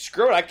 well,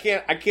 screw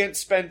it. I can't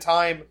spend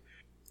time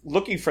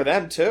looking for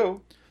them too.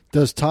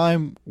 Does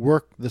time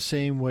work the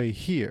same way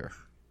here?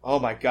 Oh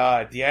my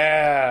God,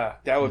 yeah,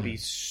 that would be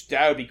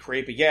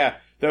creepy. Yeah,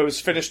 those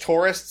Finnish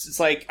tourists. It's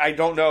like, I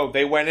don't know.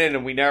 They went in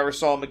and we never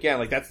saw them again.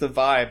 Like, that's the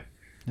vibe.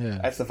 Yeah,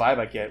 that's the vibe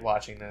I get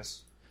watching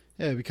this.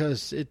 Yeah,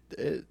 because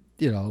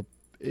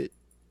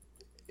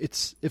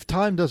it's if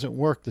time doesn't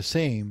work the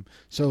same,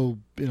 so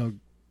the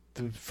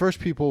first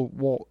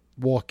people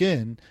walk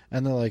in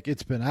and they're like,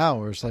 it's been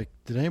hours. Like,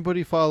 did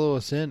anybody follow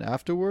us in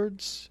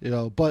afterwards?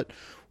 But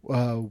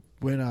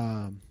when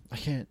I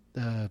can't.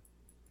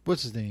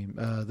 What's his name?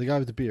 The guy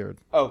with the beard.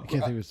 Oh, I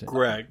can't think of his name.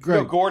 Greg.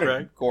 No,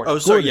 Gordon. Oh,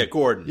 sorry, yeah,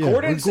 Gordon. Yeah,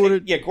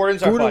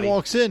 Gordon's our buddy.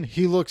 Walks in,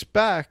 he looks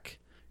back.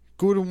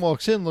 Gordon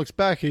walks in, looks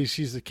back, he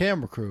sees the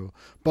camera crew.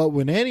 But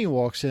when Annie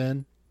walks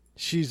in,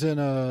 she's in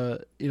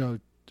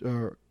when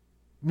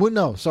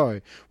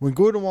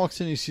Gordon walks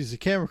in, he sees the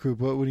camera crew,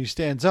 but when he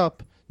stands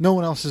up, no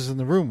one else is in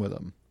the room with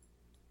him.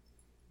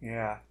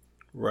 Yeah.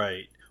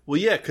 Right. Well,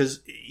 yeah,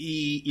 because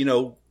he,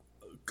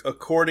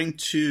 according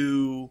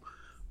to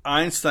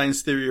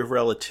Einstein's theory of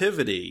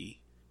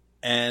relativity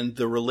and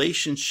the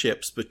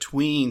relationships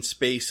between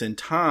space and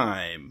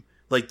time,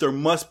 like, there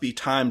must be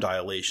time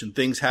dilation.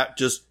 Things have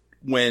just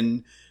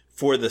when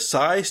for the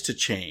size to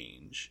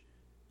change.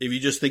 If you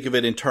just think of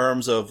it in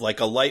terms of like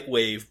a light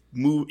wave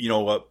move,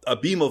 a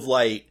beam of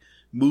light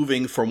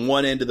moving from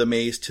one end of the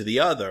maze to the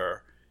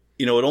other,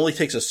 it only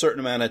takes a certain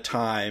amount of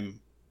time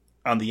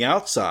on the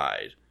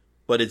outside,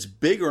 but it's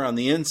bigger on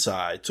the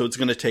inside. So it's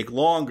going to take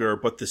longer,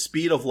 but the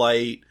speed of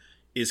light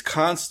is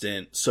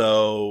constant.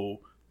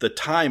 So the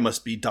time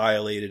must be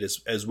dilated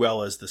as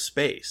well as the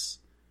space.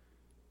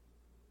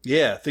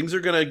 Yeah, things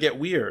are going to get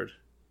weird.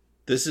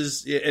 This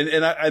is,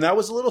 and I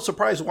was a little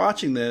surprised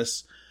watching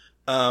this.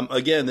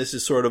 Again, this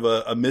is sort of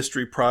a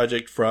mystery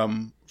project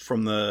from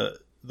the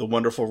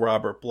wonderful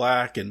Robert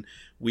Black, and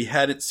we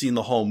hadn't seen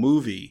the whole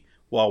movie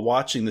while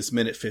watching this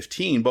minute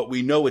 15, but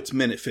we know it's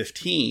minute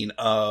 15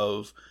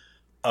 of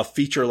a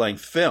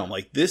feature-length film.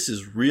 Like, this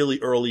is really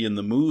early in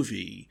the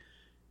movie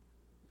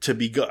to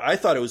be I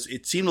thought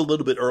it seemed a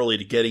little bit early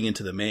to getting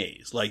into the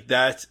maze. Like,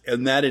 that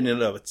in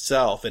and of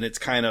itself, and it's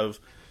kind of,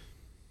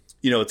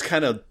 it's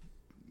kind of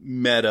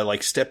meta,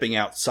 like stepping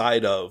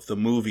outside of the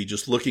movie,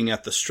 just looking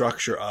at the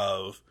structure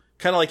of,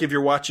 kind of like if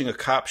you're watching a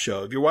cop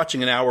show, if you're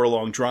watching an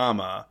hour-long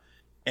drama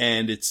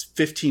and it's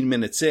 15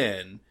 minutes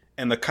in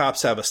and the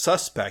cops have a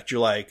suspect, you're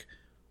like,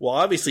 well,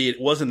 obviously it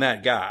wasn't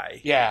that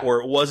guy. Yeah.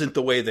 Or it wasn't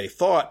the way they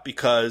thought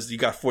because you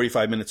got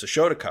 45 minutes of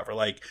show to cover.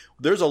 Like,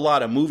 there's a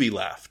lot of movie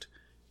left.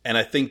 And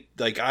I think,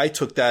 like, I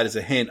took that as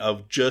a hint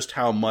of just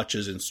how much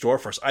is in store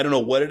for us. I don't know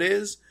what it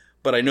is,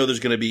 but I know there's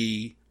going to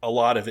be a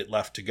lot of it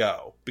left to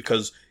go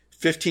because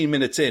 15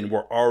 minutes in,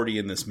 we're already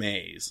in this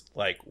maze.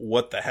 Like,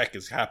 what the heck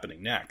is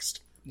happening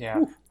next? Yeah.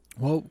 Whew.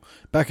 Well,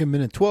 back in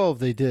minute 12,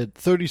 they did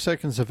 30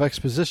 seconds of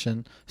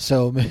exposition,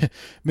 so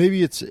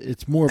maybe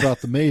it's more about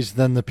the maze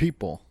than the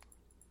people.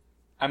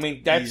 I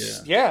mean,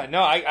 that's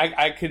no,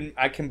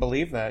 I can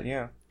believe that.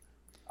 Yeah.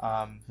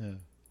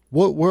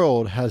 What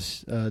world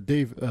has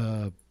Dave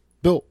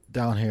built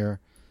down here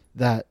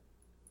that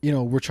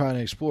we're trying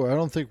to explore? I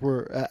don't think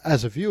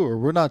as a viewer,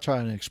 we're not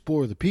trying to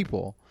explore the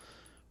people.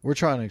 We're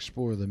trying to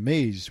explore the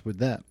maze with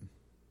them.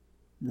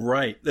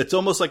 Right. It's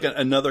almost like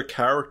another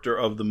character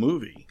of the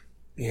movie.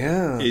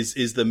 Yeah.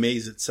 Is the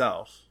maze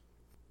itself.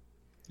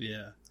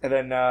 Yeah. And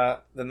then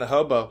the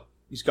hobo,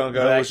 he's going to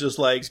go.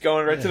 He's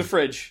going right to the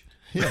fridge.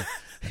 Yeah.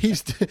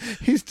 he's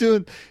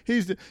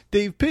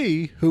Dave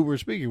P, who we're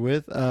speaking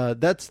with.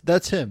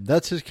 That's him.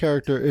 That's his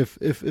character. If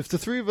the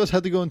three of us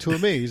had to go into a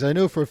maze, I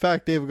know for a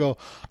fact Dave would go,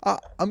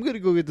 I'm gonna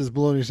go get this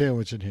bologna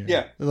sandwich in here.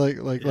 Yeah.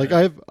 Like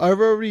I've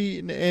already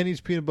eaten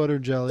Annie's peanut butter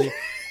and jelly.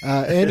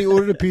 Annie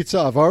ordered a pizza.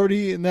 I've already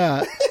eaten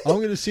that. I'm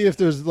going to see if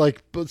there's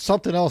like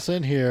something else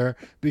in here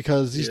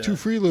because these two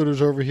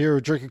freeloaders over here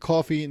are drinking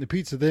coffee, eating the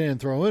pizza they didn't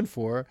throw in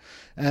for.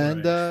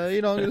 And,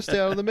 I'm going to stay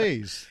out of the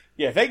maze.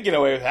 Yeah, if they can get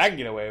away with it, I can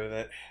get away with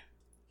it.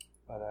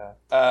 But,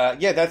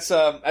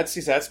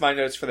 that's my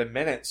notes for the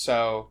minute.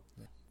 So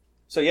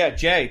yeah,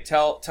 Jay,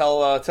 tell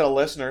the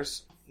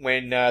listeners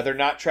when they're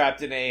not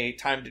trapped in a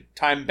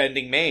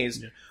time-bending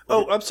maze. Yeah.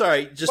 Oh, I'm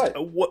sorry. Just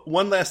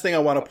one last thing I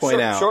want to point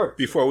out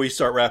before we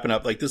start wrapping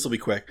up. Like, this will be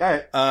quick. All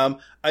right.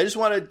 I just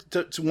wanted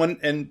to one,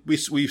 and we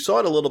saw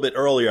it a little bit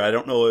earlier. I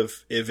don't know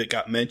if it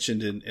got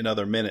mentioned in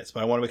other minutes,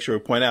 but I want to make sure we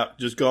point out,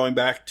 just going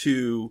back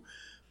to,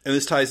 and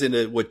this ties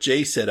into what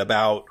Jay said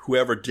about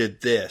whoever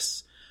did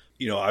this,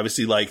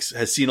 obviously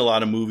has seen a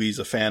lot of movies,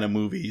 a fan of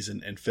movies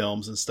and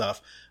films and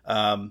stuff.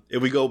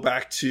 If we go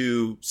back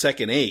to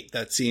Second Eight,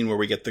 that scene where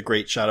we get the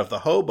great shot of the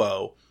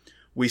hobo,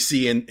 we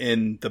see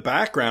in the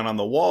background on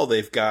the wall,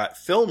 they've got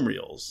film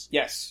reels.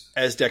 Yes.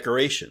 As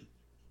decoration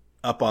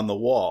up on the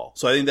wall.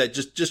 So I think that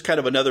just kind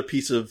of another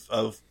piece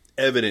of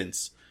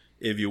evidence,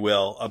 if you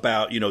will,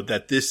 about,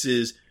 that this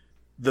is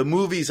the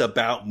movie's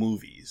about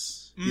movies.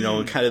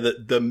 Kind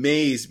of the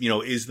maze,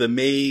 is the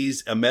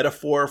maze a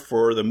metaphor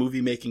for the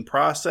movie making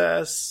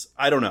process?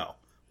 I don't know.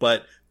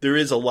 But there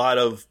is a lot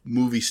of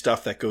movie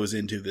stuff that goes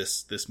into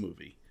this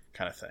movie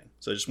kind of thing.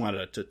 So I just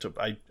wanted to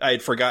I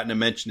had forgotten to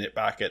mention it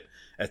back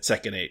at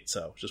Second Eight,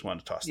 so just wanted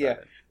to toss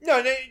that in.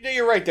 No,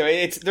 you're right though.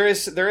 There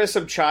is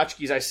some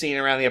tchotchkes I've seen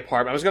around the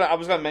apartment. I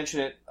was gonna mention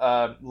it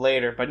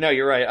later, but no,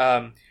 you're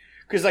right.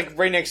 Because like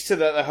right next to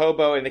the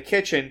hobo in the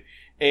kitchen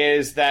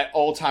is that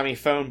old timey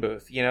phone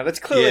booth. That's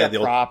clearly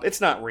a prop. It's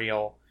not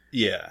real.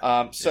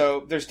 Yeah.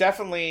 So there's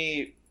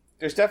definitely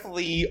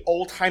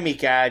old timey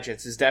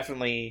gadgets. Is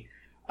definitely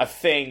a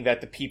thing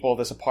that the people of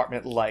this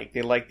apartment like.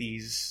 They like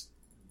this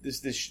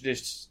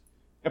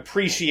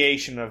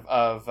appreciation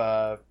of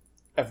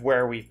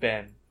where we've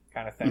been,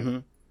 kind of thing. Mm-hmm.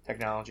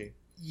 Technology.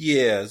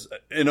 Yes,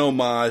 an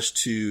homage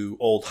to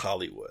old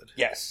Hollywood.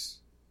 Yes.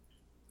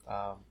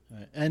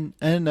 And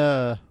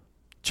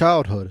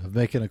childhood of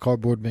making a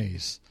cardboard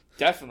maze.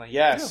 Definitely,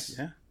 yes.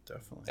 Yeah,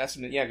 definitely. That's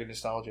good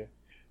nostalgia.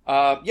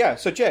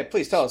 So Jay,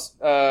 please tell us.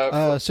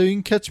 So you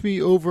can catch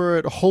me over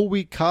at Whole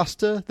Wheat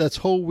Costa. That's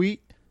Whole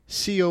Wheat,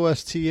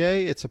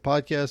 COSTA. It's a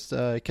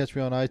podcast. Catch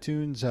me on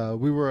iTunes.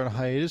 We were on a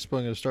hiatus, but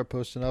I'm going to start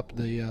posting up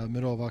the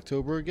middle of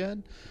October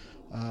again.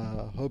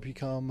 Hope you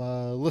come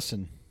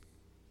listen.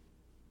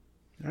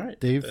 All right,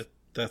 Dave.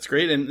 That's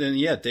great. And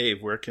yeah,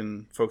 Dave, where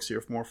can folks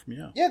hear more from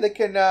you? Yeah, they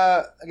can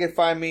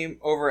find me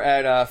over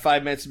at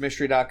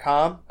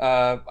 5minutesofmystery.com.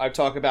 I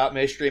talk about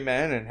Mystery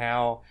Men and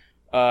how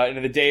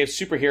in the day of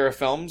superhero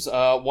films,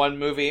 one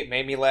movie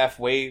made me laugh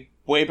way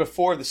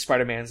before the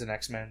Spider-Mans and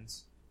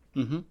X-Men's.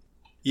 Mm-hmm.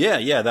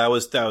 Yeah, that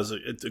was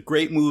it's a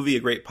great movie,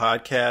 a great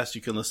podcast.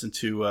 You can listen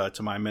to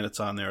my minutes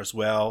on there as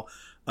well.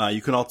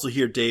 You can also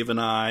hear Dave and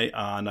I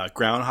on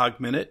Groundhog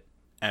Minute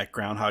at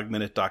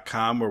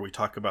groundhogminute.com, where we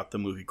talk about the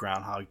movie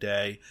Groundhog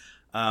Day.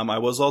 I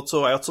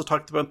also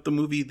talked about the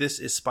movie This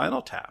Is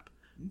Spinal Tap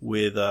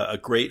with a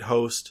great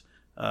host,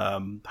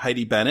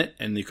 Heidi Bennett,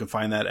 and you can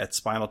find that at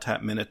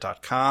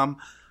spinaltapminute.com.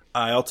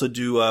 I also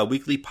do a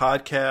weekly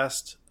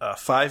podcast,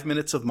 5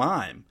 Minutes of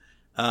Mime.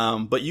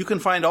 But you can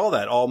find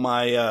all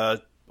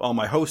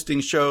my hosting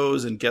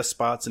shows and guest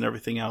spots and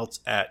everything else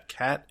at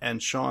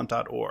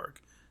catandshawn.org.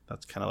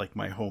 That's kind of like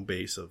my home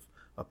base of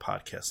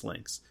podcast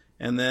links.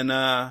 And then,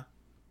 and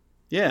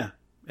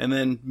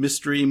then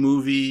mystery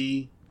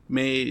movie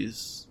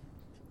maze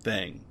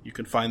thing. You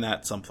can find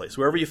that someplace.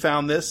 Wherever you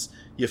found this,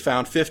 you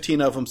found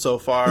 15 of them so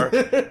far.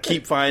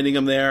 Keep finding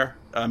them there.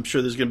 I'm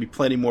sure there's going to be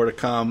plenty more to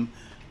come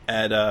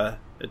at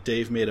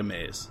Dave Made a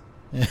Maze.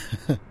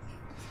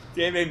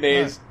 Dave Made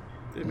Maze.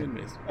 Dave Made a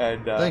Maze.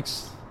 And,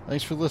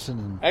 Thanks for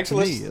listening. Thanks to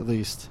for me, listening. at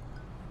least.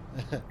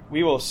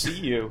 We will see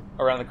you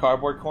around the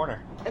cardboard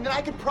corner. And then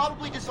I could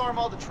probably disarm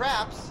all the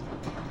traps,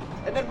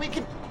 and then we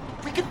could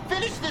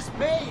finish this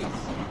maze.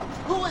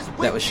 Who is with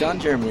That was me? Sean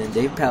German and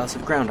Dave Pallas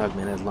of Groundhog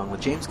Minute, along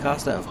with James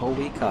Costa of Whole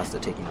Wheat Costa,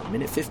 taking on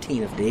Minute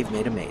 15 of Dave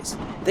Made a Maze.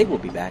 They will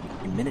be back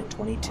in Minute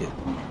 22.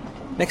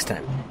 Next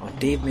time on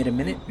Dave Made a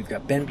Minute, we've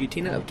got Ben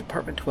Butina of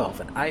Department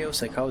 12, an IO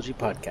Psychology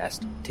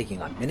podcast,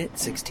 taking on Minute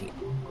 16.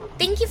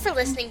 Thank you for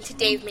listening to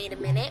Dave Made a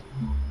Minute.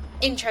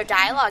 Intro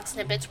dialogue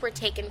snippets were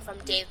taken from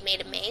Dave Made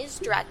a Maze,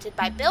 directed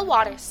by Bill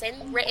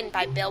Watterson, written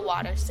by Bill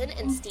Watterson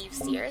and Steve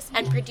Sears,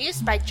 and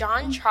produced by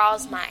John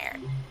Charles Meyer.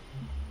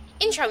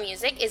 Intro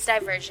music is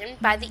Diversion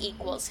by The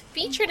Equals,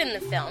 featured in the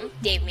film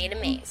Dave Made a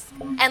Maze,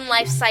 and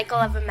Life Cycle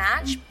of a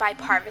Match by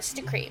Parvis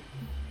Decree.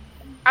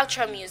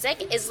 Outro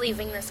music is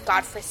Leaving This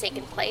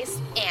Godforsaken Place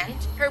and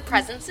Her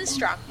Presence is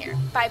Strong Here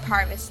by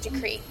Parvis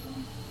Decree.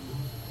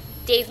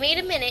 Dave Made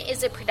a Minute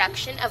is a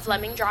production of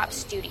Lemming Drop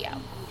Studio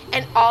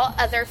and all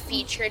other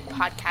featured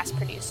podcast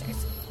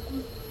producers.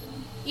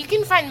 You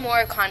can find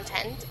more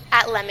content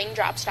at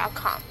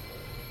lemmingdrops.com.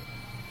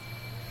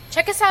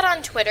 Check us out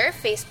on Twitter,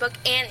 Facebook,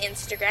 and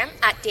Instagram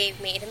at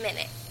Dave Made a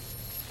Minute.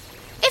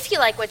 If you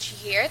like what you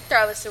hear,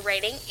 throw us a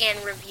rating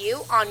and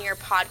review on your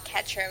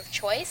podcatcher of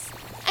choice,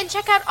 and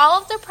check out all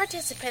of the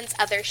participants'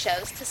 other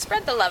shows to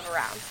spread the love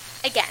around.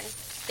 Again,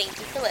 thank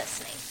you for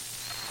listening.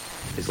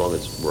 As long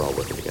as we're all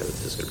working together,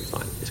 this is going to be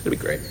fine. It's going to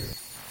be great.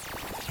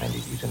 I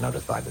need you to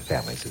notify the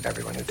families of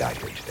everyone who died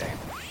here today.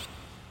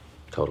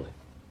 Totally.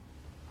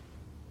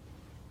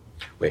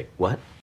 Wait, what?